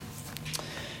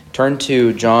Turn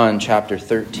to John chapter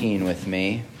 13 with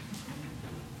me.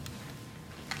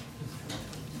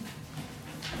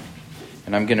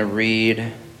 And I'm going to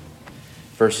read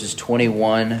verses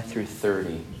 21 through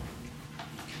 30.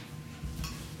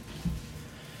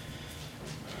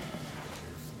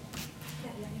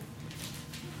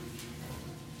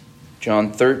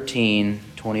 John 13,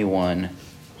 21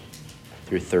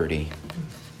 through 30.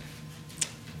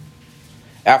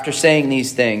 After saying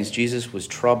these things, Jesus was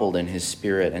troubled in his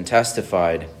spirit and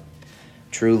testified,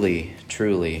 "Truly,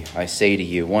 truly, I say to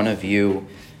you, one of you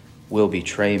will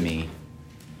betray me."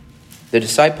 The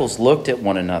disciples looked at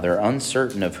one another,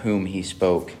 uncertain of whom he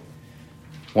spoke.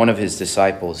 One of his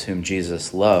disciples, whom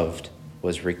Jesus loved,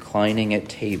 was reclining at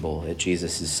table at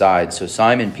Jesus' side. So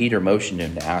Simon Peter motioned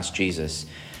him to ask Jesus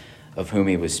of whom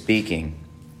he was speaking.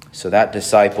 So that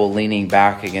disciple, leaning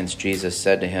back against Jesus,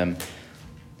 said to him,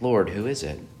 "Lord, who is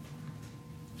it?"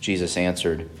 Jesus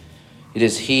answered, "It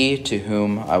is he to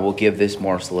whom I will give this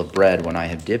morsel of bread when I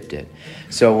have dipped it."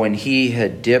 So when he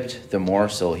had dipped the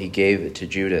morsel, he gave it to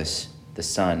Judas, the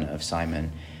son of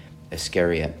Simon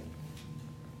Iscariot.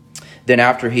 Then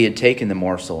after he had taken the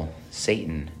morsel,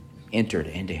 Satan entered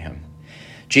into him.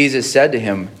 Jesus said to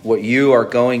him, "What you are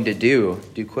going to do,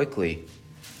 do quickly."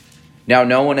 Now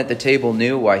no one at the table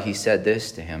knew why he said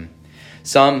this to him.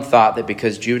 Some thought that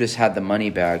because Judas had the money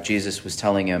bag, Jesus was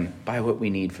telling him, "Buy what we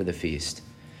need for the feast,"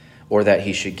 or that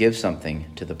he should give something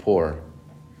to the poor.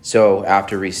 So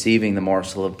after receiving the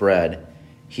morsel of bread,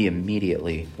 he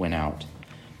immediately went out.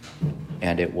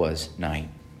 And it was night.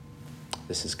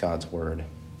 This is God's word.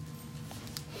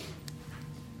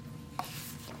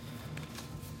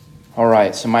 All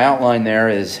right, so my outline there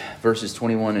is verses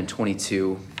 21 and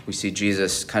 22. We see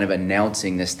Jesus kind of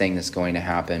announcing this thing that's going to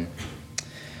happen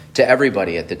to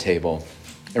everybody at the table.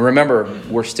 And remember,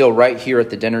 we're still right here at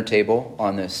the dinner table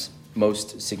on this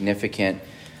most significant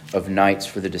of nights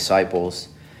for the disciples.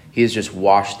 He has just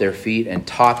washed their feet and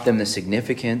taught them the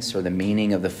significance or the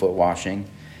meaning of the foot washing.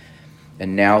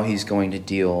 And now he's going to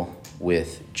deal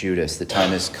with Judas. The time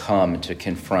has come to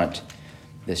confront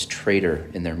this traitor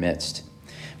in their midst.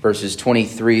 Verses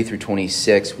 23 through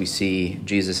 26, we see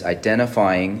Jesus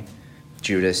identifying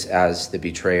Judas as the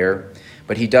betrayer.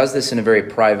 But he does this in a very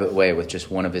private way with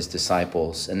just one of his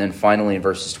disciples. And then finally in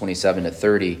verses 27 to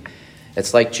 30,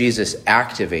 it's like Jesus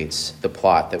activates the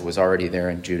plot that was already there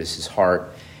in Judas's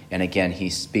heart. And again, he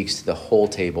speaks to the whole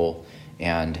table,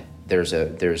 and there's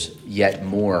yet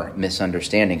more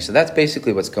misunderstanding. So that's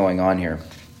basically what's going on here.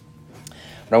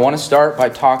 But I want to start by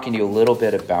talking to you a little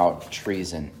bit about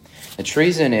treason. And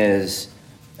treason is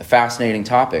a fascinating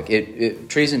topic.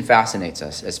 Treason fascinates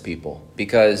us as people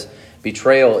because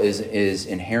betrayal is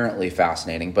inherently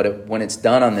fascinating. But when it's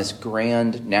done on this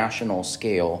grand national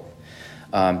scale,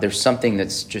 there's something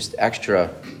that's just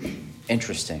extra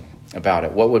interesting about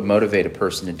it. What would motivate a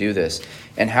person to do this?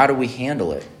 And how do we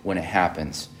handle it when it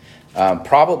happens?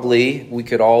 Probably we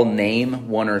could all name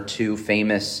one or two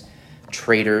famous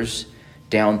traitors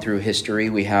down through history.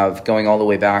 We have, going all the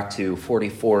way back to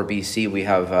 44 BC, we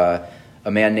have a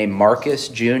man named Marcus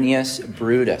Junius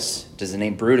Brutus. Does the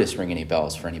name Brutus ring any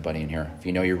bells for anybody in here? If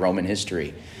you know your Roman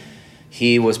history,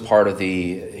 he was part of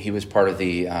the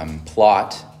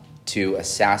plot to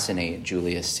assassinate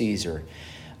Julius Caesar,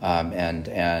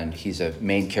 and he's a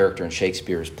main character in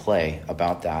Shakespeare's play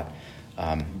about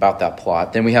that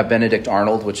plot. Then we have Benedict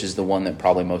Arnold, which is the one that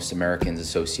probably most Americans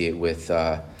associate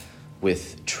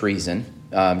with treason.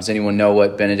 Does anyone know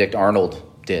what Benedict Arnold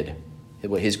did?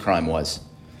 What his crime was?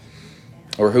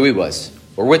 Or who he was?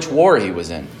 Or which war he was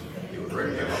in? He was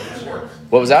ready to give up the fort.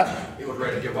 What was that? He was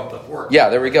ready to give up the fort. Yeah,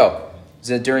 there we go. It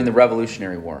was during the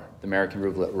Revolutionary War, the American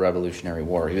Revolutionary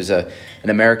War. He was an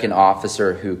American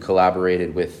officer who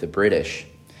collaborated with the British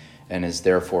and is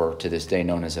therefore to this day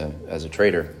known as a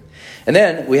traitor. And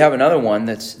then we have another one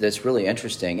that's really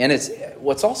interesting. And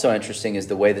what's also interesting is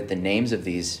the way that the names of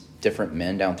these different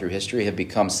men down through history have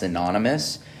become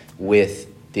synonymous with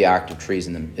the act of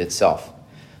treason itself.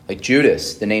 Like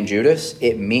Judas, the name Judas,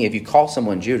 if you call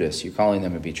someone Judas, you're calling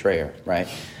them a betrayer, right?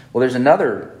 Well, there's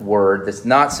another word that's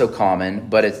not so common,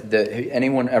 but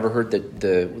anyone ever heard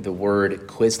the word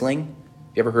quisling?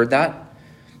 You ever heard that?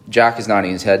 Jack is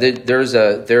nodding his head. There's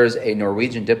a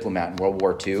Norwegian diplomat in World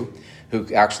War II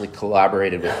who actually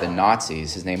collaborated with the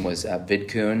Nazis. His name was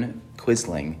Vidkun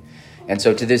Quisling. And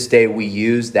so to this day, we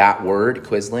use that word,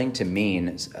 quisling, to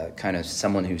mean kind of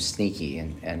someone who's sneaky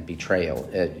and betrayal,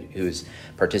 who's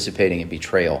participating in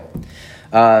betrayal.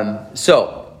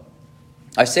 So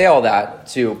I say all that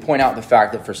to point out the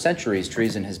fact that for centuries,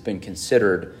 treason has been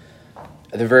considered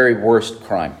the very worst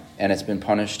crime, and it's been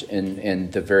punished in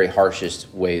the very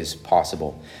harshest ways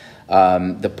possible.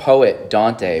 The poet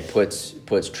Dante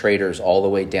puts traitors all the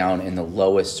way down in the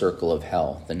lowest circle of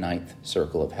hell, the ninth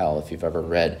circle of hell, if you've ever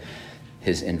read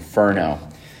his Inferno.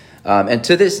 And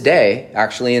to this day,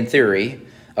 actually in theory,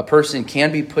 a person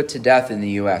can be put to death in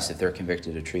the U.S. if they're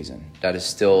convicted of treason. That is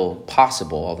still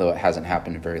possible, although it hasn't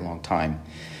happened in a very long time.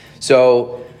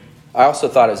 So I also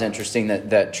thought it was interesting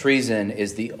that treason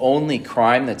is the only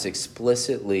crime that's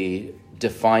explicitly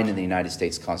defined in the United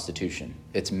States Constitution.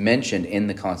 It's mentioned in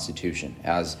the Constitution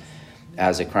as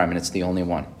a crime, and it's the only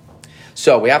one.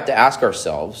 So we have to ask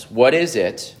ourselves, what is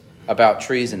it about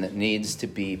treason that needs to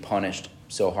be punished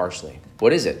so harshly?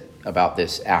 What is it about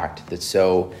this act that's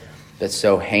so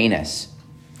heinous?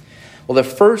 Well, the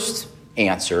first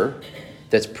answer,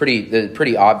 the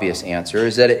pretty obvious answer,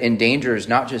 is that it endangers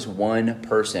not just one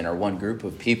person or one group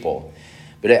of people,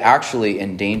 but it actually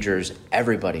endangers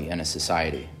everybody in a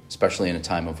society, especially in a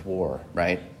time of war,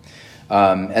 right?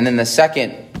 And then the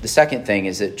second thing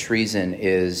is that treason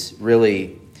is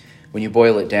really, when you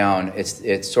boil it down,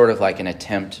 it's sort of like an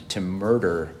attempt to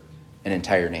murder an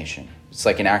entire nation. It's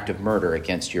like an act of murder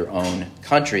against your own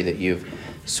country that you've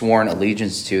sworn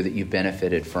allegiance to, that you've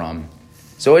benefited from.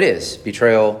 So it is.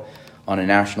 Betrayal on a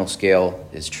national scale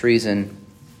is treason,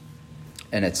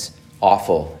 and it's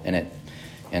awful, and it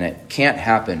can't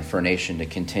happen for a nation to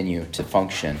continue to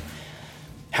function.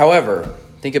 However,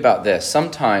 think about this.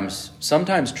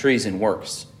 Sometimes treason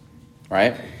works,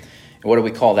 right? And what do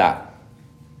we call that?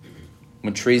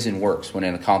 When treason works, when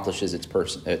it accomplishes its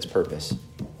purpose.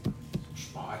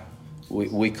 Spy.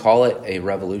 We call it a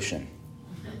revolution,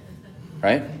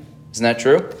 right? Isn't that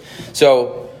true?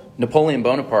 So Napoleon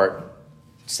Bonaparte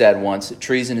said once that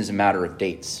treason is a matter of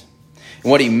dates.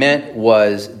 And what he meant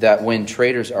was that when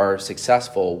traitors are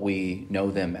successful, we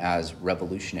know them as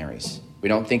revolutionaries. We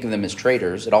don't think of them as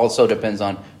traitors. It also depends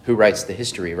on who writes the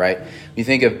history, right? When you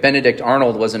think of Benedict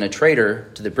Arnold wasn't a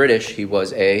traitor to the British, he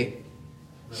was a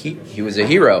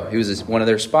hero. He was one of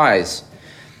their spies.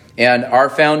 And our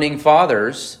founding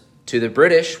fathers to the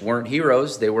British weren't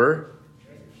heroes, they were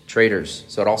traitors.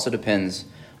 So it also depends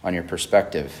on your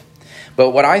perspective. But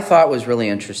what I thought was really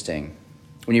interesting,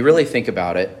 when you really think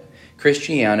about it,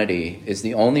 Christianity is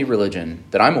the only religion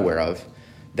that I'm aware of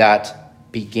that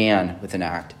began with an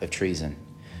act of treason.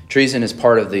 Treason is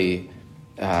part of the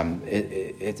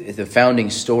founding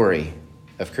story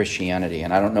of Christianity,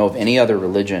 and I don't know of any other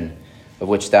religion of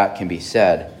which that can be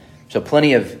said. So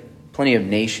plenty of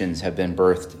nations have been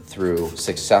birthed through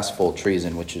successful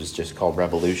treason, which is just called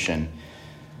revolution,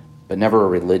 but never a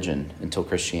religion until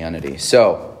Christianity.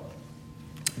 So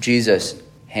Jesus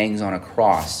hangs on a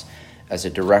cross as a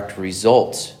direct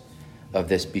result of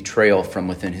this betrayal from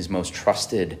within his most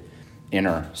trusted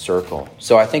inner circle.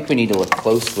 So I think we need to look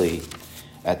closely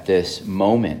at this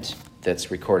moment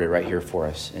that's recorded right here for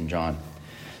us in John.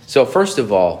 So first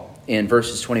of all, in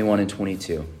verses 21 and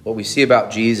 22, what we see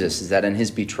about Jesus is that in his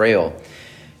betrayal,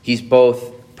 he's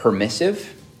both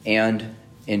permissive and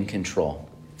in control.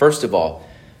 First of all,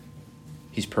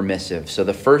 he's permissive. So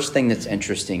the first thing that's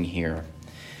interesting here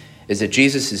is that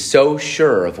Jesus is so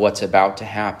sure of what's about to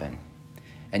happen,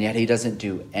 and yet he doesn't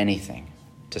do anything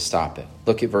to stop it.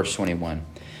 Look at verse 21.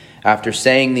 After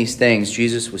saying these things,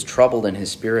 Jesus was troubled in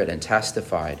his spirit and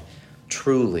testified,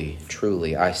 "Truly,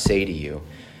 truly, I say to you,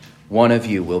 one of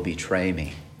you will betray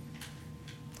me."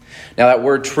 Now that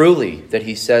word truly that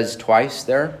he says twice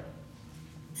there,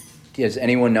 does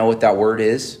anyone know what that word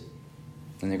is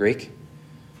in the Greek?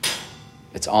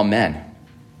 It's amen.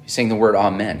 He's saying the word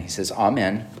amen. He says,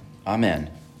 amen, amen,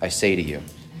 I say to you.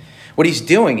 What he's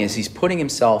doing is he's putting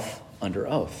himself under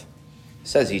oath. It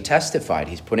says he testified.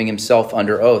 He's putting himself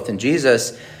under oath. And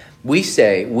Jesus, we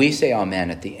say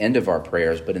amen at the end of our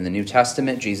prayers, but in the New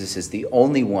Testament, Jesus is the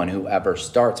only one who ever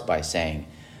starts by saying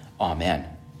amen.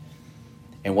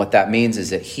 And what that means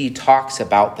is that he talks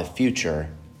about the future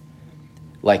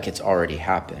like it's already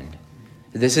happened.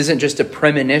 This isn't just a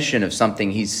premonition of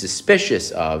something he's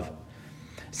suspicious of.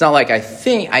 It's not like I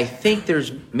think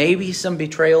there's maybe some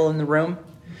betrayal in the room.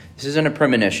 This isn't a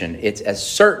premonition. It's as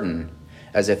certain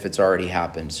as if it's already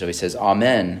happened. So he says,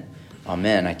 amen,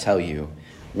 amen, I tell you,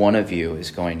 one of you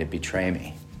is going to betray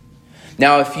me.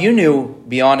 Now, if you knew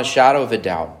beyond a shadow of a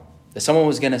doubt that someone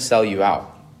was going to sell you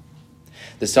out,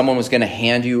 that someone was going to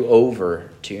hand you over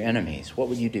to your enemies, what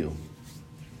would you do?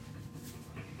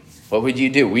 What would you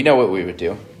do? We know what we would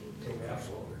do.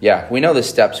 Yeah, we know the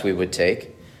steps we would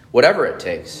take, whatever it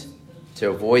takes to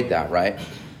avoid that, right?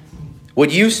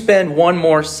 Would you spend one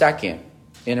more second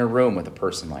in a room with a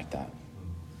person like that?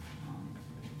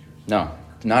 No,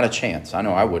 not a chance. I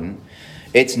know I wouldn't.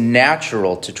 It's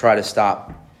natural to try to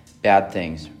stop bad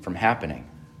things from happening,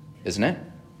 isn't it?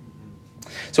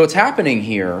 So what's happening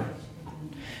here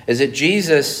is that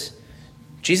Jesus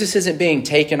isn't being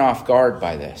taken off guard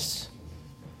by this.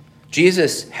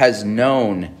 Jesus has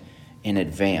known in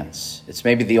advance. It's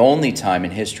maybe the only time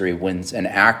in history when an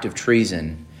act of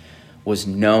treason was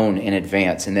known in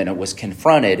advance, and then it was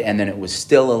confronted, and then it was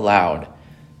still allowed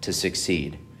to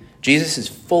succeed. Jesus is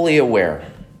fully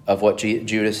aware of what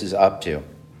Judas is up to.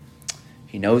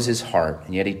 He knows his heart,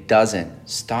 and yet he doesn't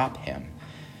stop him.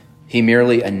 He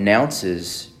merely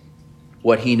announces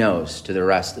what he knows to the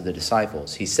rest of the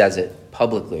disciples. He says it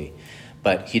publicly,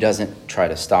 but he doesn't try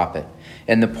to stop it.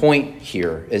 And the point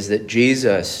here is that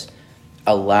Jesus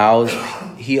allows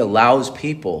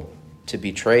people to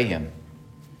betray him.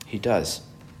 He does.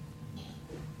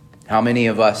 How many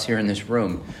of us here in this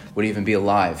room would even be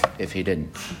alive if he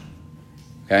didn't?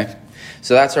 Okay?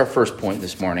 So that's our first point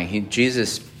this morning.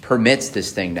 Jesus permits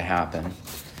this thing to happen.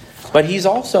 But he's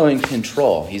also in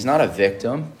control. He's not a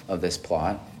victim of this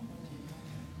plot.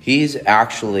 He's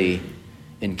actually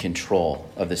in control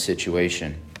of the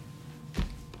situation.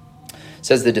 It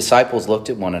says the disciples looked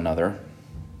at one another,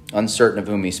 uncertain of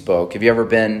whom he spoke. Have you ever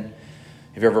been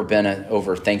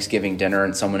over Thanksgiving dinner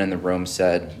and someone in the room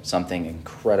said something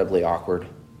incredibly awkward,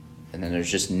 and then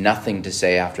there's just nothing to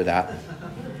say after that,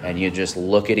 and you just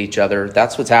look at each other?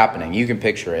 That's what's happening. You can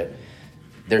picture it.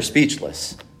 They're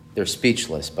speechless. They're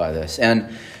speechless by this.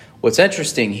 And what's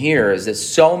interesting here is that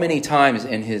so many times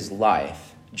in his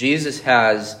life, Jesus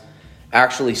has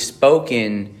actually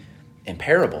spoken in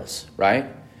parables, right?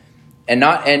 And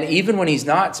even when he's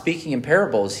not speaking in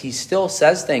parables, he still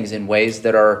says things in ways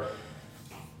that are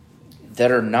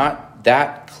not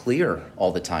that clear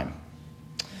all the time.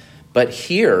 But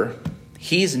here,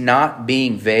 he's not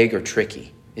being vague or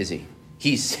tricky, is he?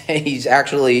 He's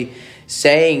actually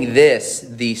saying this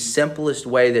the simplest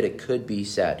way that it could be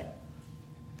said.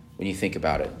 When you think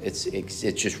about it, it's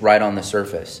just right on the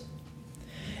surface.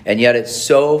 And yet it's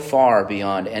so far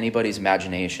beyond anybody's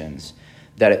imaginations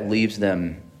that it leaves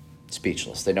them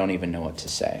speechless. They don't even know what to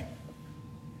say.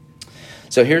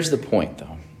 So here's the point,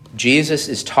 though. Jesus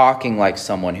is talking like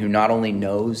someone who not only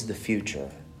knows the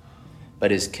future,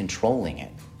 but is controlling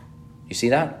it. You see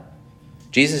that?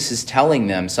 Jesus is telling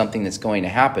them something that's going to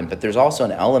happen, but there's also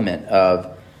an element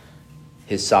of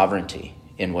his sovereignty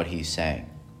in what he's saying.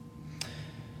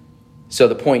 So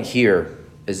the point here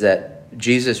is that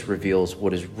Jesus reveals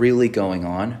what is really going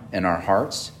on in our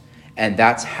hearts, and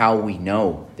that's how we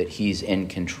know that he's in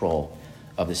control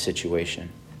of the situation.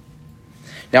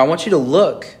 Now I want you to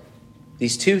look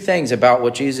these two things about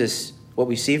what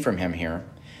we see from him here,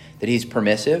 that he's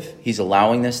permissive, he's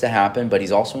allowing this to happen, but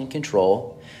he's also in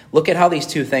control. Look at how these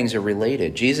two things are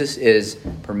related. Jesus is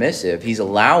permissive, he's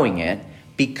allowing it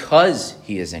because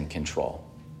he is in control.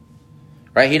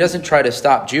 Right? He doesn't try to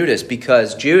stop Judas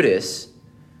because Judas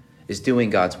is doing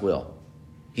God's will.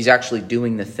 He's actually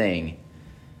doing the thing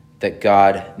that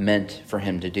God meant for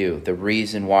him to do. The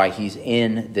reason why he's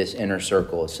in this inner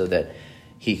circle is so that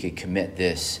he could commit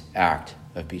this act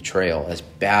of betrayal, as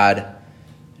bad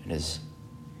and as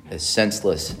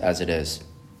senseless as it is.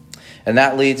 And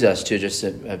that leads us to just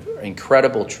an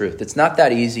incredible truth. It's not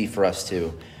that easy for us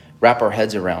to wrap our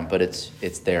heads around, but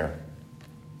it's there.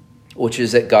 Which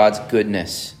is that God's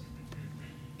goodness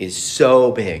is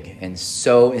so big and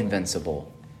so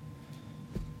invincible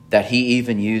that he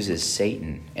even uses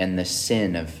Satan and the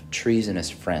sin of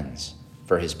treasonous friends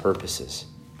for his purposes.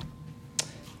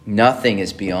 Nothing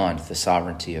is beyond the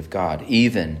sovereignty of God,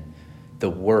 even the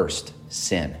worst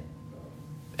sin.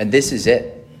 And this is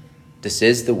it. This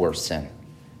is the worst sin.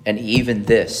 And even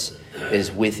this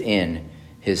is within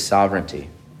his sovereignty.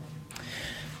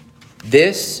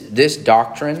 This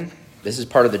doctrine, this is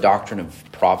part of the doctrine of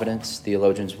providence,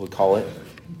 theologians would call it.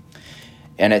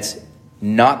 And it's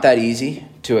not that easy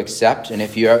to accept. And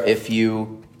if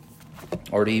you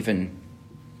or to even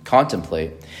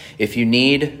contemplate, if you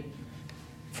need,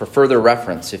 for further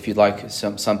reference, if you'd like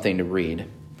something to read,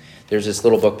 there's this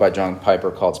little book by John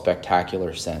Piper called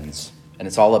Spectacular Sins. And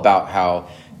it's all about how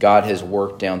God has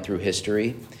worked down through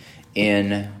history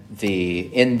in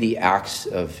the acts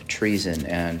of treason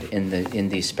and in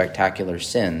these spectacular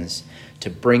sins to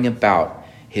bring about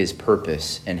his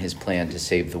purpose and his plan to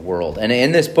save the world. And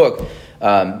in this book,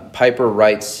 Piper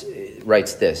writes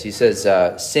this. He says,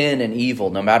 sin and evil,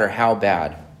 no matter how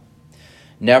bad,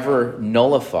 never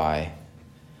nullify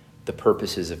the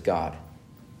purposes of God.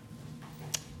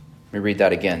 Let me read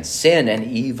that again. Sin and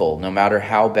evil, no matter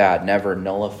how bad, never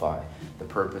nullify the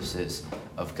purposes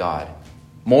of God.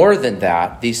 More than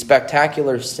that, these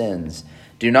spectacular sins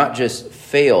do not just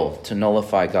fail to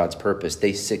nullify God's purpose,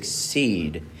 they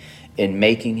succeed in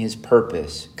making his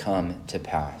purpose come to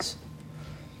pass.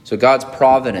 So So God's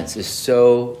providence is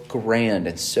so grand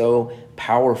and so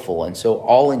powerful and so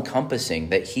all-encompassing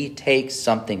that he takes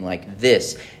something like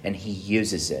this and he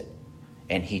uses it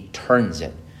and he turns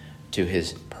it to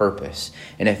his purpose.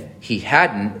 And if he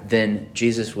hadn't, then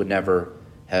Jesus would never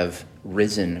have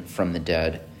risen from the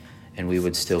dead and we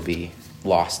would still be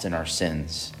lost in our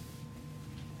sins.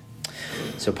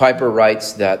 So Piper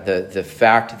writes that the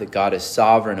fact that God is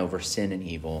sovereign over sin and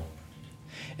evil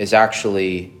is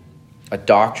actually a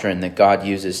doctrine that God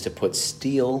uses to put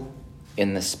steel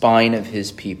in the spine of his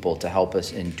people to help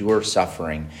us endure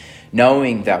suffering,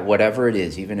 knowing that whatever it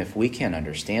is, even if we can't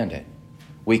understand it,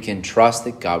 we can trust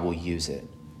that God will use it.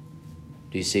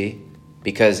 Do you see?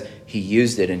 Because he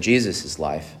used it in Jesus'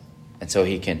 life, and so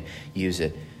he can use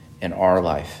it in our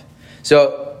life.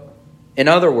 So, in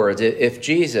other words, if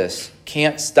Jesus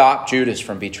can't stop Judas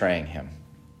from betraying him,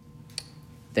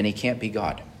 then he can't be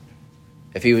God.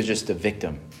 If he was just a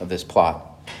victim of this plot.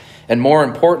 And more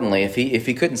importantly, if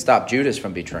he couldn't stop Judas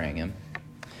from betraying him,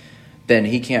 then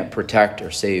he can't protect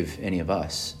or save any of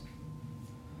us.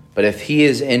 But if he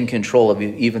is in control of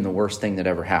even the worst thing that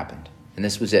ever happened, and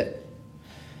this was it,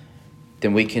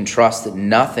 then we can trust that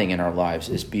nothing in our lives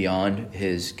is beyond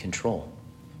his control,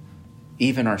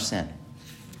 even our sin.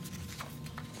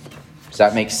 Does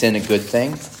that make sin a good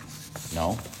thing?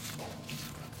 No.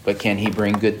 But can he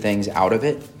bring good things out of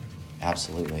it?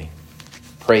 Absolutely.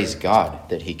 Praise God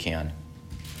that he can.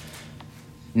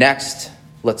 Next,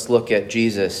 let's look at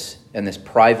Jesus and this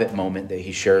private moment that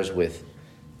he shares with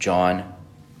John.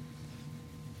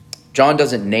 John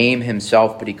doesn't name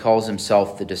himself, but he calls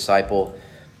himself the disciple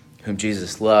whom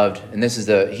Jesus loved. And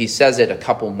he says it a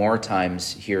couple more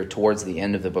times here towards the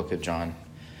end of the book of John.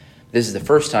 This is the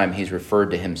first time he's referred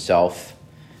to himself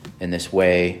in this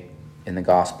way in the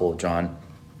Gospel of John.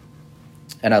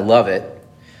 And I love it.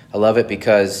 I love it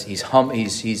because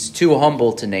he's too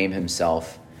humble to name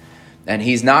himself. And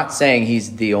he's not saying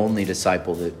he's the only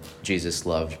disciple that Jesus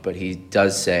loved, but he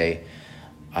does say,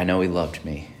 I know he loved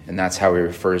me. And that's how he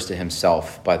refers to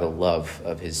himself, by the love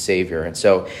of his Savior. And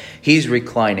so he's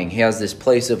reclining. He has this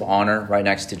place of honor right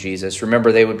next to Jesus.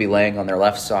 Remember, they would be laying on their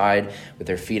left side with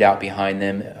their feet out behind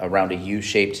them around a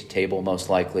U-shaped table, most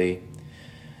likely.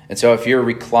 And so if you're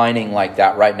reclining like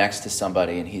that right next to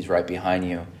somebody and he's right behind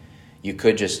you, you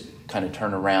could just kind of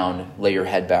turn around, lay your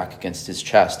head back against his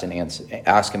chest and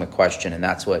ask him a question. And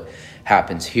that's what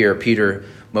happens here. Peter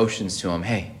motions to him,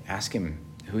 hey, ask him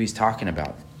who he's talking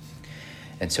about.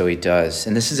 And so he does.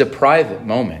 And this is a private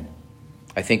moment.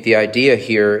 I think the idea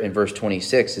here in verse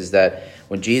 26 is that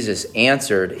when Jesus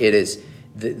answered, it is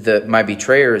my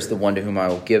betrayer is the one to whom I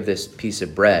will give this piece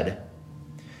of bread.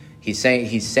 He's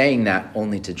saying that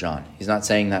only to John. He's not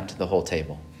saying that to the whole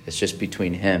table. It's just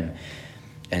between him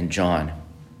and John.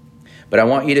 But I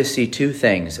want you to see two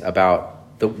things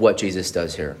about what Jesus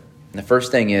does here. And the first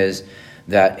thing is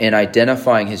that in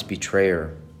identifying his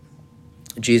betrayer,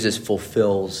 Jesus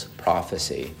fulfills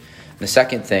prophecy. And the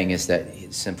second thing is that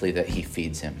he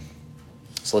feeds him.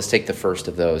 So let's take the first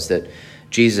of those, that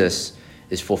Jesus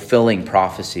is fulfilling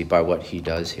prophecy by what he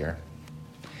does here.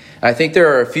 And I think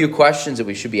there are a few questions that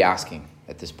we should be asking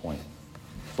at this point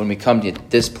when we come to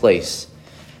this place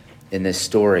in this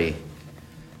story.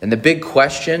 And the big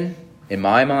question in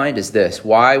my mind is this: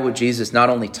 why would Jesus not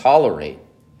only tolerate,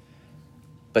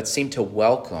 but seem to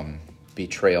welcome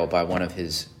betrayal by one of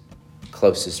his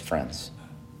closest friends?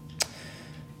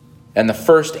 And the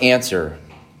first answer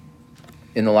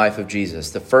in the life of Jesus,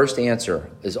 the first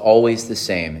answer is always the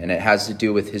same, and it has to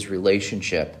do with his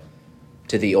relationship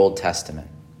to the Old Testament.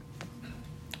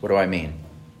 What do I mean?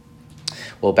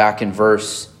 Well, back in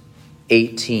verse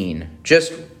 18,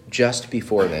 just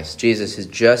before this, Jesus has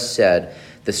just said,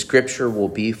 the scripture will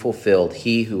be fulfilled.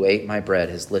 He who ate my bread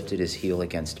has lifted his heel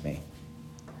against me.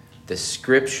 The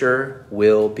scripture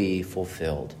will be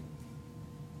fulfilled.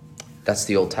 That's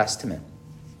the Old Testament.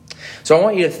 So I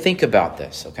want you to think about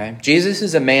this, okay? Jesus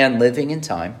is a man living in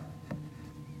time,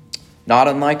 not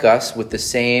unlike us, with the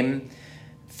same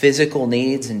physical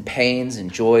needs and pains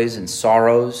and joys and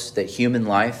sorrows that human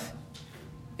life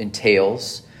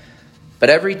entails.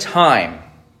 But every time,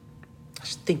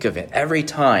 just think of it, every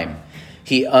time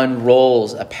he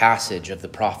unrolls a passage of the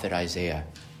prophet Isaiah,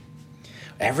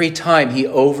 every time he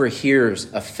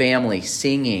overhears a family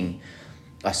singing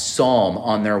a psalm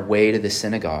on their way to the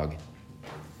synagogue,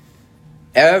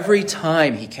 every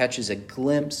time he catches a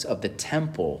glimpse of the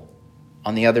temple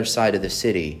on the other side of the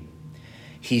city,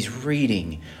 he's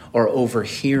reading or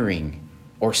overhearing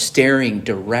or staring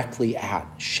directly at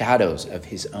shadows of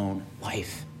his own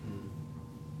life.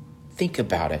 Think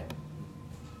about it.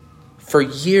 For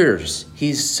years,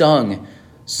 he's sung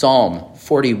Psalm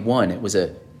 41. It was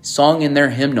a song in their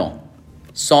hymnal.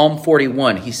 Psalm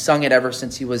 41. He sung it ever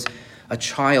since he was a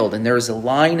child. And there is a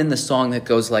line in the song that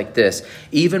goes like this: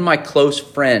 even my close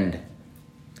friend,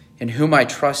 in whom I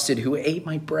trusted, who ate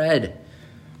my bread,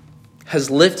 has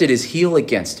lifted his heel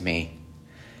against me.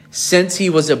 Since he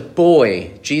was a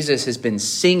boy, Jesus has been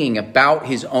singing about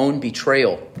his own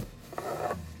betrayal.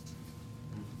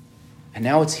 And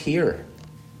now it's here.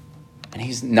 And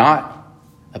he's not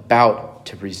about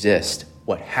to resist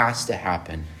what has to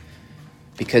happen,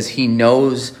 because he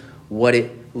knows what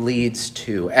it leads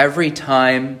to. Every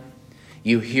time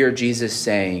you hear Jesus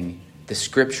saying, the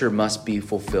scripture must be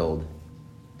fulfilled,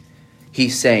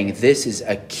 he's saying this is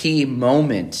a key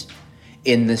moment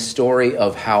in the story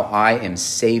of how I am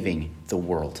saving the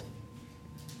world.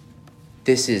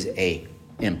 This is an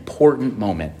important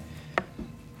moment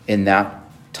in that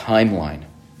timeline.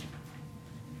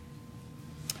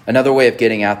 Another way of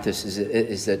getting at this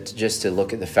is that just to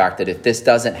look at the fact that if this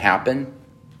doesn't happen,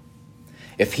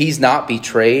 if he's not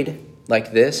betrayed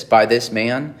like this by this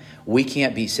man, we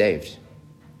can't be saved.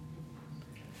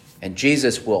 And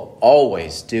Jesus will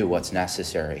always do what's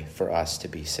necessary for us to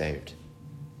be saved.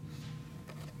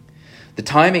 The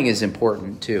timing is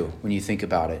important too when you think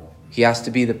about it. He has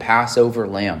to be the Passover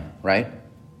lamb, right?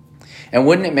 And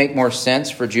wouldn't it make more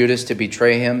sense for Judas to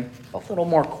betray him a little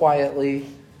more quietly?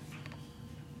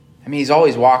 I mean, he's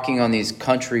always walking on these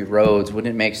country roads.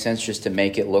 Wouldn't it make sense just to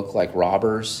make it look like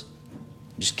robbers?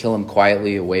 Just kill him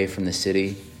quietly away from the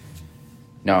city?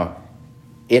 No,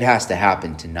 it has to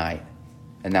happen tonight.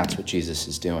 And that's what Jesus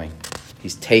is doing.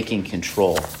 He's taking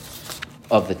control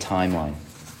of the timeline.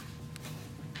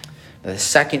 The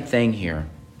second thing here,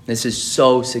 this is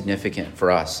so significant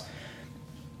for us,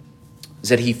 is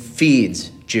that he feeds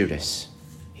Judas.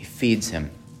 He feeds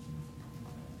him.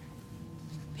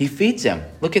 He feeds him.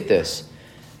 Look at this.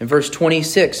 In verse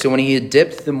 26, so when he had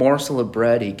dipped the morsel of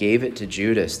bread, he gave it to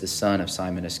Judas, the son of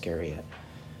Simon Iscariot.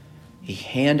 He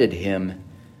handed him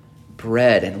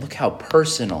bread. And look how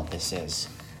personal this is.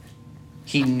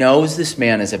 He knows this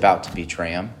man is about to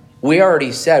betray him. We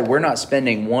already said we're not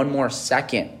spending one more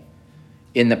second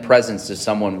in the presence of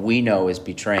someone we know is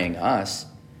betraying us.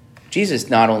 Jesus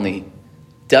not only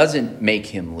doesn't make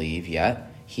him leave yet,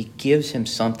 he gives him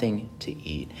something to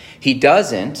eat. He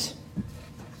doesn't,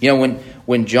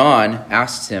 when John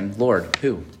asks him, Lord,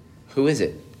 who? Who is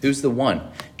it? Who's the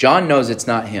one? John knows it's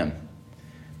not him.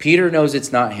 Peter knows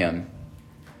it's not him.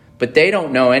 But they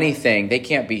don't know anything. They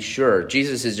can't be sure.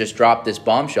 Jesus has just dropped this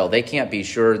bombshell. They can't be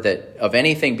sure that of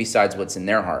anything besides what's in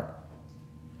their heart.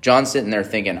 John's sitting there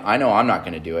thinking, I know I'm not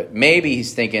going to do it. Maybe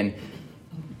he's thinking,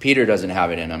 Peter doesn't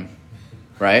have it in him,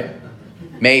 right?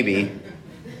 Maybe.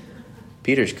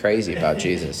 Peter's crazy about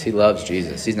Jesus. He loves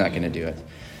Jesus. He's not going to do it.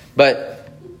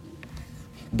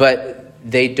 But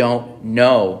they don't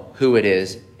know who it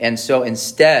is. And so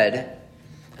instead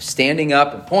of standing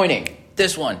up and pointing,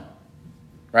 this one,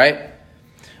 right?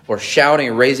 Or shouting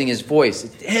or raising his voice,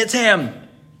 it's him.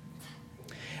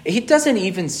 It doesn't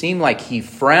even seem like he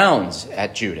frowns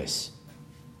at Judas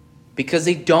because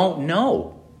they don't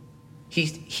know.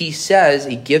 He says,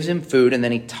 he gives him food and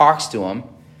then he talks to him,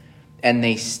 and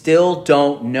they still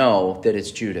don't know that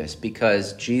it's Judas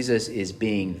because Jesus is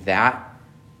being that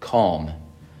calm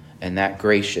and that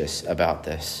gracious about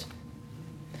this.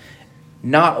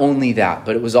 Not only that,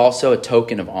 but it was also a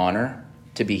token of honor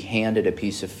to be handed a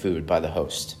piece of food by the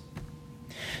host.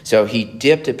 So he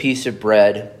dipped a piece of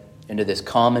bread into this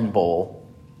common bowl.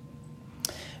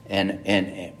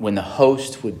 And when the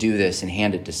host would do this and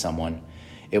hand it to someone,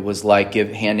 it was like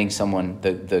handing someone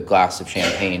the glass of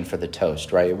champagne for the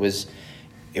toast, right?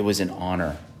 It was an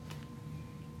honor.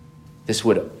 This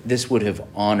would have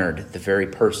honored the very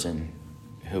person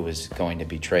who was going to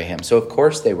betray him. So of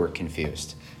course they were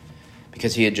confused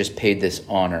because he had just paid this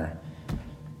honor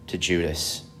to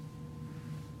Judas.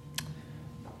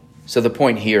 So the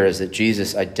point here is that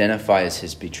Jesus identifies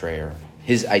his betrayer.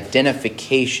 His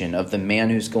identification of the man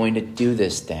who's going to do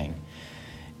this thing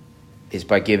is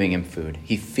by giving him food.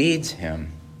 He feeds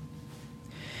him.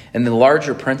 And the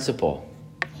larger principle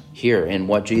here in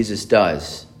what Jesus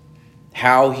does,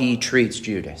 how he treats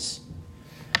Judas,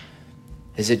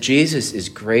 is that Jesus is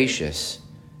gracious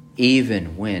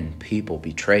even when people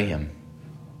betray him.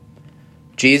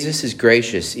 Jesus is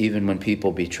gracious even when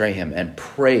people betray him, and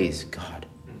praise God.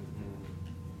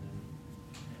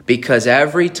 Because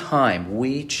every time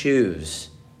we choose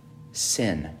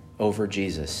sin over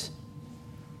Jesus,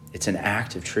 it's an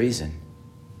act of treason.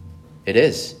 It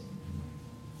is.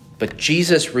 But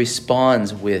Jesus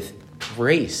responds with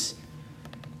grace,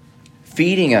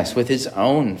 feeding us with his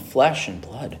own flesh and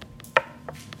blood.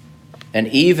 And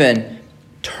even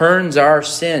turns our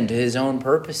sin to his own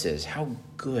purposes. How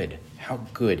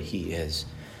good he is.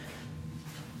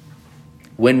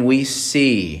 When we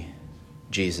see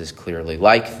Jesus clearly,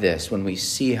 like this, when we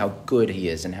see how good he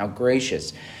is and how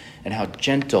gracious and how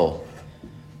gentle,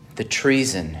 the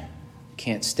treason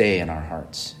can't stay in our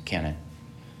hearts, can it?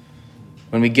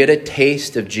 When we get a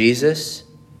taste of Jesus,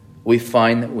 we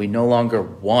find that we no longer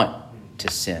want to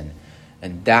sin.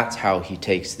 And that's how he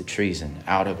takes the treason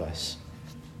out of us.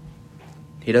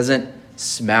 He doesn't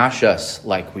smash us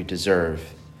like we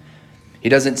deserve. He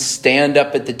doesn't stand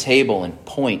up at the table and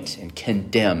point and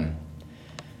condemn.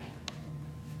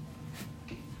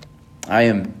 I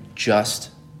am just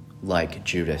like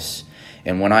Judas.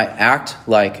 And when I act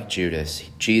like Judas,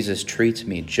 Jesus treats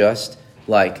me just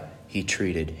like he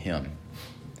treated him.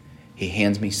 He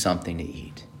hands me something to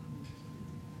eat.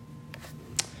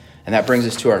 And that brings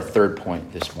us to our third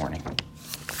point this morning,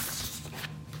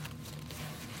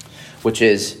 which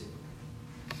is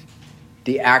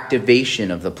the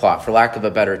activation of the plot. For lack of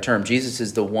a better term, Jesus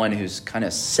is the one who's kind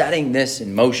of setting this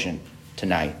in motion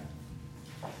tonight.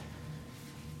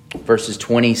 Verses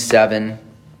 27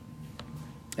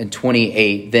 and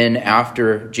 28. Then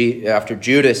after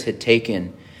Judas had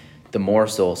taken the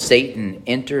morsel, Satan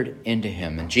entered into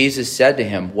him. And Jesus said to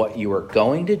him, "What you are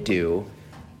going to do,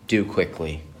 do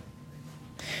quickly."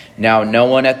 Now, no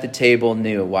one at the table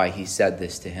knew why he said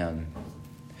this to him.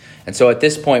 And so at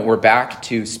this point, we're back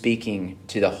to speaking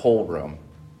to the whole room.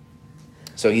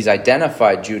 So he's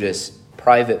identified Judas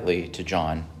privately to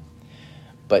John.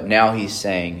 But now he's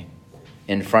saying,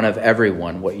 in front of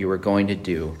everyone, what you are going to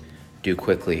do, do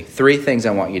quickly. Three things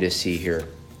I want you to see here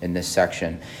in this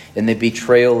section. In the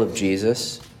betrayal of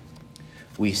Jesus,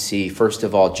 we see, first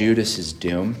of all, Judas's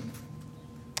doom.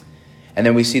 And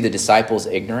then we see the disciples'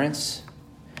 ignorance.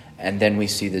 And then we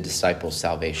see the disciples'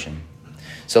 salvation.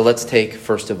 So let's take,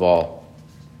 first of all,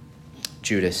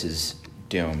 Judas's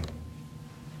doom.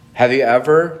 Have you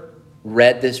ever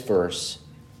read this verse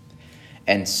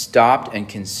and stopped and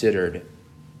considered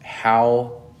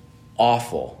how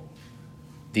awful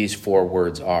these four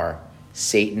words are?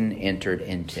 Satan entered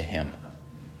into him.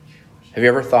 Have you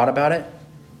ever thought about it?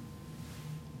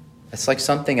 It's like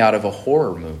something out of a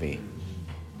horror movie.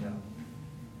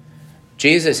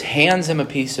 Jesus hands him a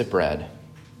piece of bread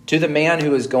to the man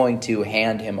who is going to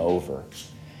hand him over.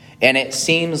 And it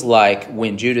seems like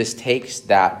when Judas takes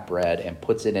that bread and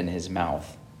puts it in his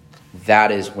mouth,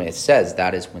 that is when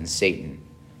Satan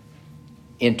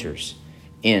enters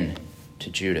into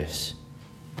Judas.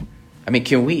 I mean,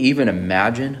 can we even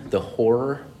imagine the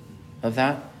horror of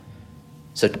that?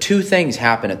 So two things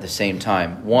happen at the same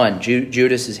time. One,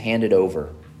 Judas is handed over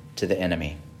to the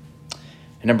enemy.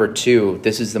 And number two,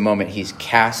 this is the moment he's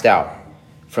cast out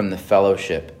from the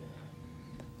fellowship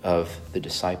of the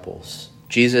disciples.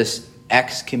 Jesus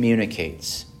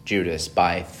excommunicates Judas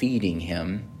by feeding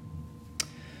him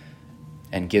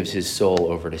and gives his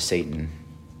soul over to Satan.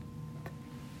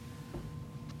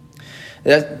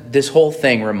 This whole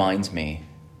thing reminds me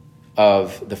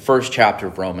of the first chapter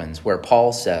of Romans, where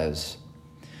Paul says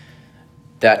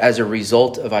that as a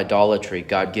result of idolatry,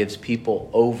 God gives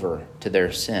people over to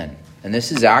their sin. And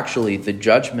this is actually the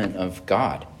judgment of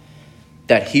God,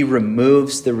 that he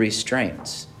removes the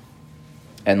restraints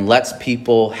and lets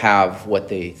people have what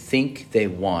they think they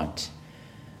want,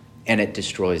 and it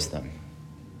destroys them.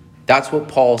 That's what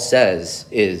Paul says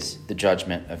is the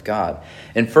judgment of God.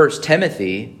 In 1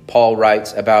 Timothy, Paul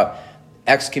writes about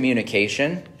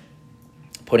excommunication,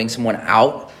 putting someone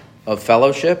out of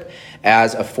fellowship,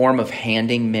 as a form of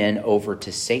handing men over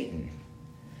to Satan,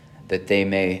 that they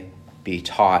may be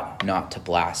taught not to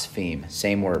blaspheme.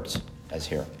 Same words as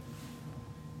here.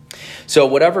 So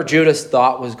whatever Judas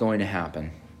thought was going to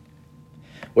happen,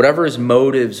 whatever his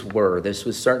motives were, this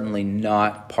was certainly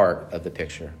not part of the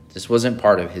picture. This wasn't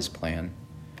part of his plan.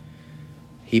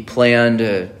 He planned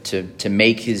to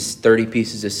make his 30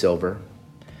 pieces of silver.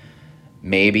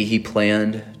 Maybe he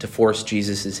planned to force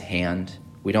Jesus' hand.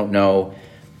 We don't know.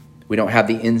 We don't have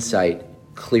the insight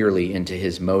clearly into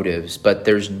his motives, but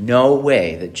there's no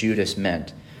way that Judas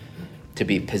meant to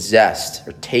be possessed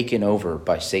or taken over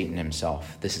by Satan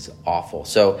himself. This is awful.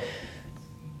 So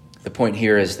the point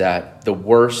here is that the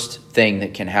worst thing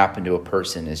that can happen to a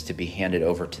person is to be handed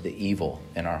over to the evil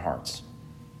in our hearts.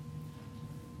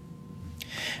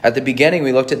 At the beginning,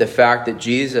 we looked at the fact that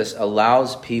Jesus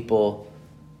allows people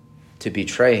to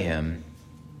betray him.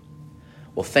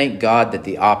 Well, thank God that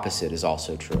the opposite is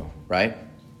also true, right?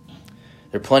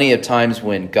 There are plenty of times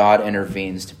when God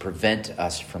intervenes to prevent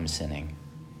us from sinning.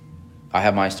 I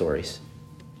have my stories.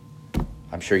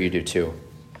 I'm sure you do too.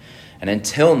 And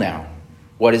until now,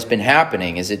 what has been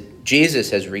happening is that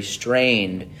Jesus has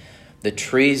restrained the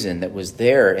treason that was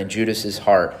there in Judas's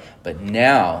heart, but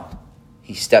now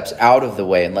he steps out of the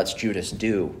way and lets Judas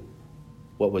do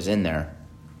what was in there.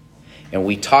 And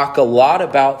we talk a lot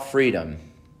about freedom,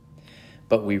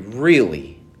 but we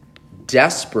really,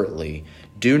 desperately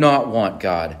do not want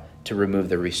God to remove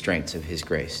the restraints of his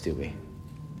grace, do we?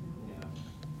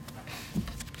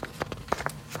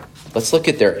 Let's look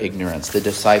at their ignorance, the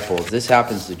disciples. This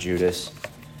happens to Judas.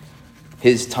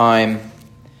 His time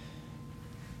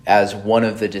as one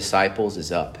of the disciples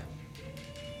is up.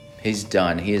 He's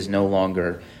done. He is no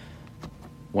longer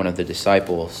one of the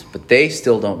disciples, but they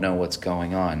still don't know what's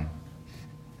going on.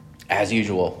 As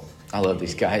usual, I love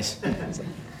these guys.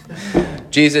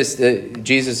 Jesus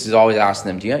is always asking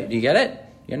them, do you get it?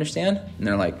 You understand? And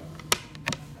they're like,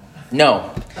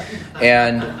 no.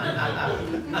 And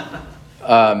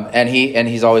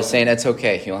he's always saying, it's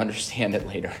okay. You'll understand it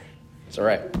later. It's all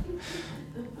right.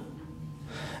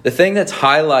 The thing that's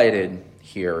highlighted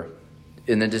here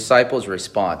in the disciples'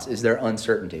 response is their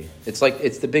uncertainty. It's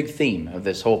the big theme of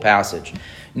this whole passage.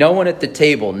 No one at the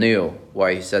table knew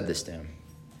why he said this to him.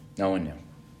 No one knew.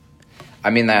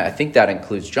 I think that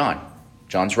includes John.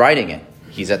 John's writing it.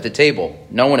 He's at the table.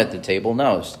 No one at the table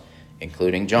knows,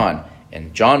 including John.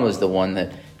 And John was the one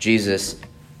that Jesus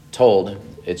told,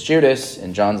 it's Judas.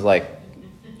 And John's like,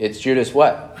 it's Judas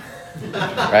what?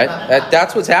 Right?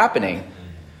 That's what's happening.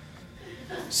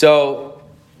 So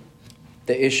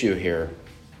the issue here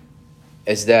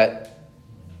is that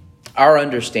our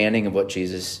understanding of what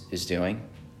Jesus is doing,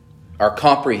 our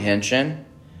comprehension,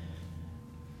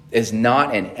 is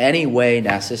not in any way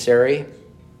necessary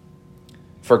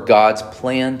for God's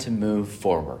plan to move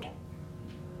forward.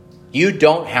 You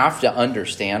don't have to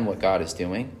understand what God is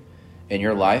doing in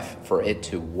your life for it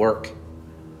to work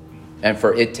and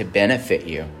for it to benefit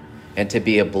you and to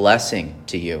be a blessing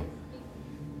to you.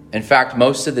 In fact,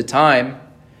 most of the time,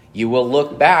 you will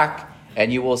look back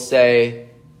and you will say,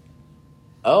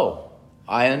 oh,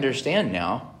 I understand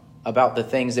now about the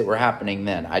things that were happening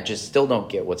then. I just still don't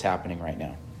get what's happening right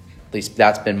now. At least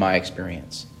that's been my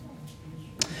experience.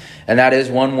 And that is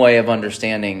one way of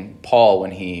understanding Paul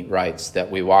when he writes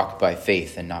that we walk by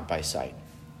faith and not by sight.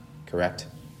 Correct?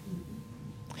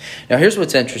 Now here's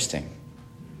what's interesting.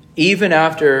 Even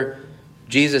after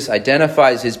Jesus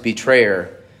identifies his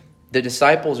betrayer, the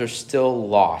disciples are still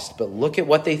lost. But look at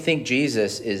what they think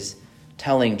Jesus is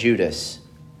telling Judas.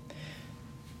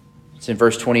 It's in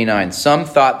verse 29. Some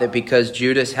thought that because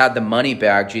Judas had the money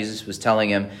bag, Jesus was telling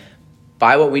him,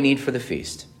 buy what we need for the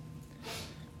feast.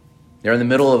 They're in the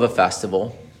middle of a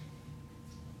festival.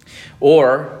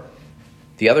 Or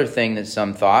the other thing that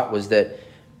some thought was that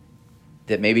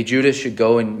maybe Judas should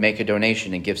go and make a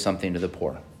donation and give something to the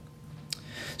poor.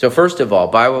 So first of all,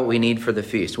 buy what we need for the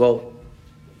feast. Well,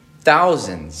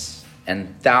 thousands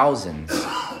and thousands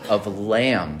of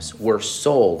lambs were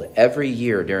sold every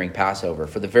year during Passover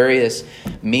for the various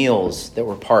meals that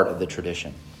were part of the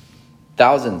tradition.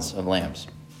 Thousands of lambs.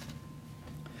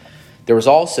 There was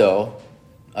also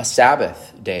a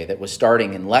Sabbath day that was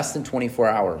starting in less than 24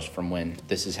 hours from when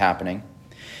this is happening.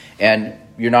 And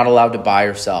you're not allowed to buy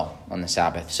or sell on the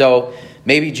Sabbath. So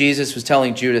maybe Jesus was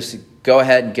telling Judas, go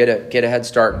ahead and get a head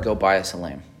start and go buy us a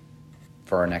lamb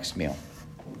for our next meal.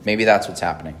 Maybe that's what's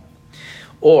happening.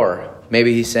 Or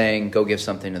maybe he's saying, go give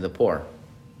something to the poor.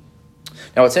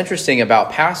 Now, what's interesting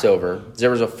about Passover is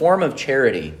there was a form of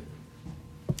charity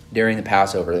during the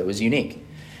Passover that was unique.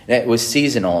 And it was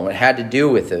seasonal, and it had to do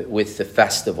with the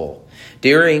festival.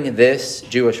 During this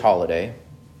Jewish holiday,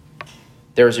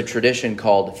 there was a tradition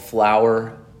called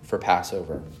flour for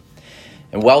Passover.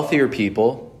 And wealthier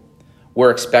people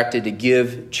were expected to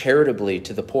give charitably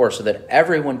to the poor so that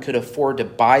everyone could afford to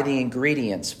buy the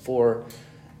ingredients for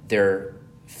their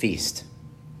feast.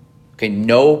 Okay,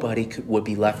 nobody would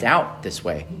be left out this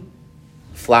way.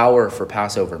 Flour for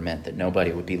Passover meant that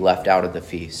nobody would be left out of the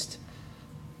feast.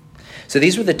 So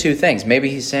these were the two things. Maybe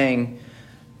he's saying,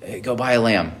 hey, go buy a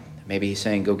lamb. Maybe he's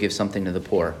saying, go give something to the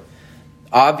poor.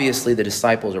 Obviously, the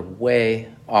disciples are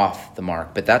way off the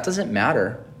mark, but that doesn't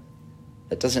matter.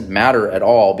 That doesn't matter at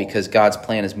all because God's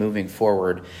plan is moving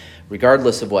forward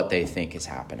regardless of what they think is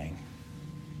happening.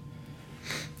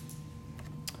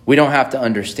 We don't have to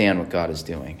understand what God is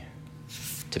doing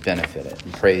to benefit it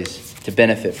and to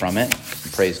benefit from it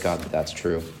and praise God that that's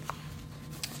true.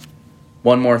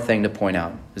 One more thing to point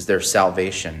out is their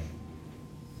salvation.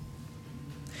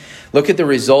 Look at the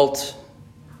result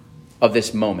of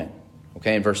this moment.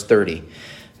 Okay, in verse 30.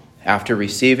 After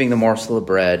receiving the morsel of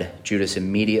bread, Judas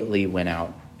immediately went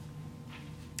out.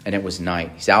 And it was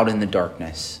night. He's out in the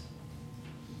darkness.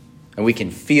 And we can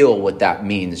feel what that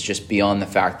means just beyond the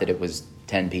fact that it was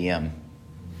 10 p.m.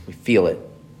 We feel it.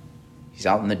 He's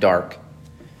out in the dark.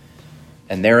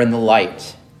 And they're in the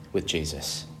light with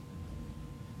Jesus.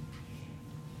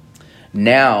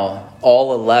 Now,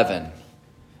 all 11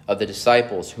 of the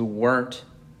disciples who weren't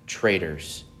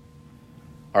traitors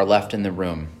are left in the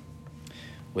room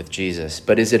with Jesus.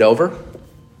 But is it over?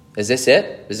 Is this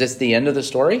it? Is this the end of the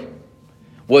story?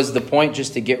 Was the point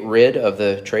just to get rid of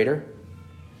the traitor?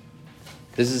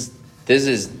 This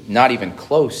is not even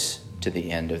close to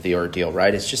the end of the ordeal,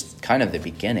 right? It's just kind of the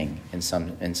beginning in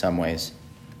some ways.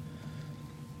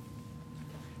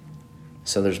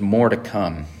 So there's more to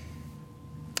come.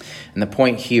 And the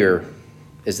point here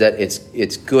is that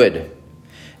it's good.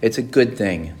 It's a good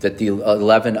thing that the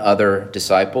 11 other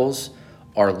disciples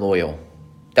are loyal.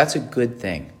 That's a good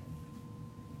thing.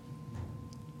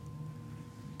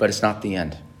 But it's not the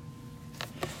end.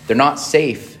 They're not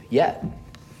safe yet.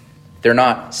 They're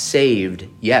not saved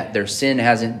yet. Their sin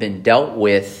hasn't been dealt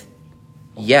with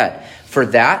yet. For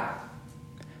that,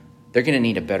 they're going to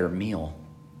need a better meal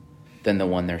than the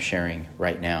one they're sharing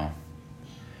right now.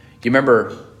 Do you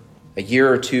remember a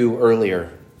year or two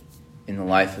earlier in the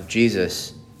life of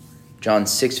Jesus, John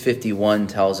 6:51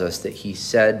 tells us that he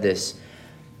said this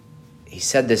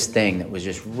thing that was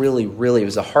just really, it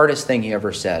was the hardest thing he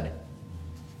ever said.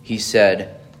 He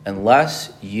said,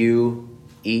 "Unless you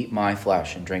eat my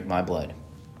flesh and drink my blood,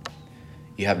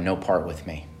 you have no part with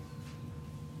me."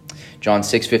 John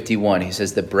 6:51, he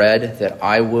says, "The bread that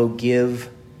I will give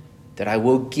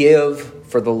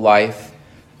for the life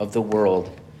of the world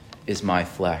is my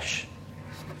flesh."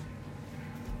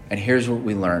 And here's what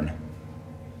we learn.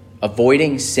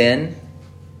 Avoiding sin,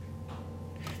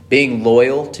 being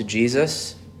loyal to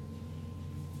Jesus,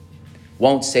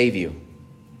 won't save you.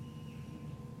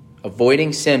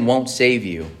 Avoiding sin won't save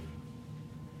you.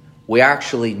 We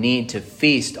actually need to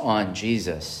feast on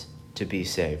Jesus to be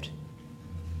saved.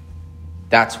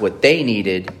 That's what they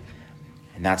needed,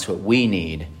 and that's what we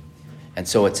need. And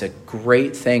so it's a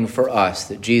great thing for us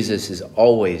that Jesus is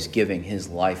always giving his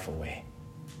life away.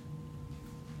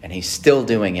 And he's still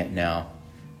doing it now.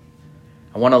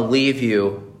 I want to leave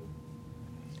you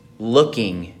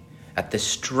looking at the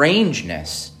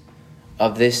strangeness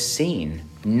of this scene.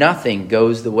 Nothing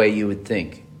goes the way you would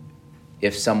think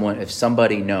if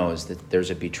somebody knows that there's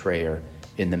a betrayer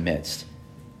in the midst.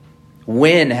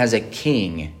 When has a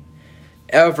king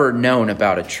ever known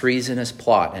about a treasonous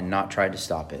plot and not tried to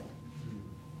stop it?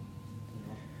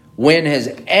 When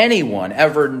has anyone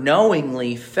ever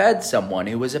knowingly fed someone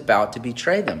who was about to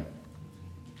betray them?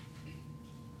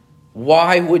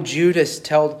 Why would Jesus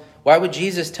tell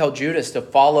Judas to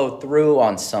follow through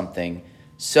on something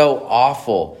so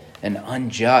awful and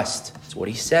unjust? That's what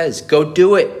he says. Go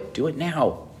do it. Do it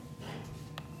now.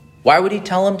 Why would he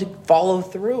tell him to follow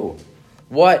through?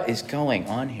 What is going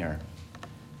on here?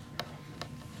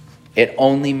 It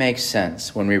only makes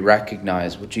sense when we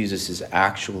recognize what Jesus is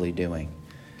actually doing.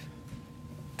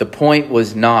 The point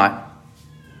was not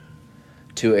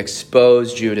to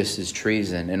expose Judas's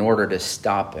treason in order to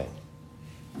stop it,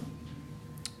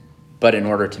 but in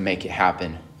order to make it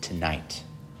happen tonight.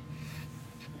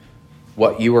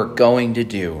 What you are going to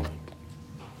do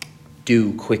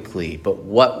quickly. But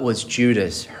what was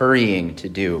Judas hurrying to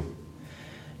do?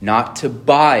 Not to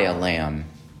buy a lamb,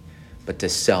 but to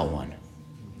sell one.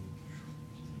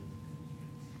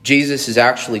 Jesus is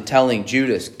actually telling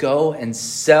Judas, go and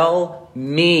sell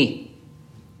me.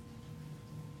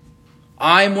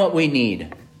 I'm what we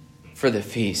need for the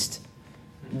feast.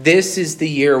 This is the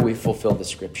year we fulfill the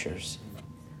scriptures.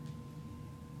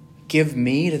 Give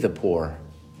me to the poor.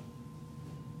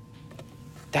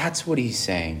 That's what he's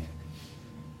saying.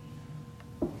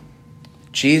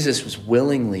 Jesus was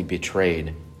willingly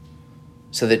betrayed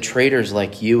so that traitors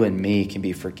like you and me can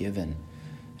be forgiven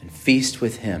and feast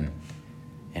with him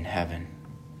in heaven.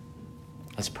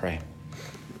 Let's pray.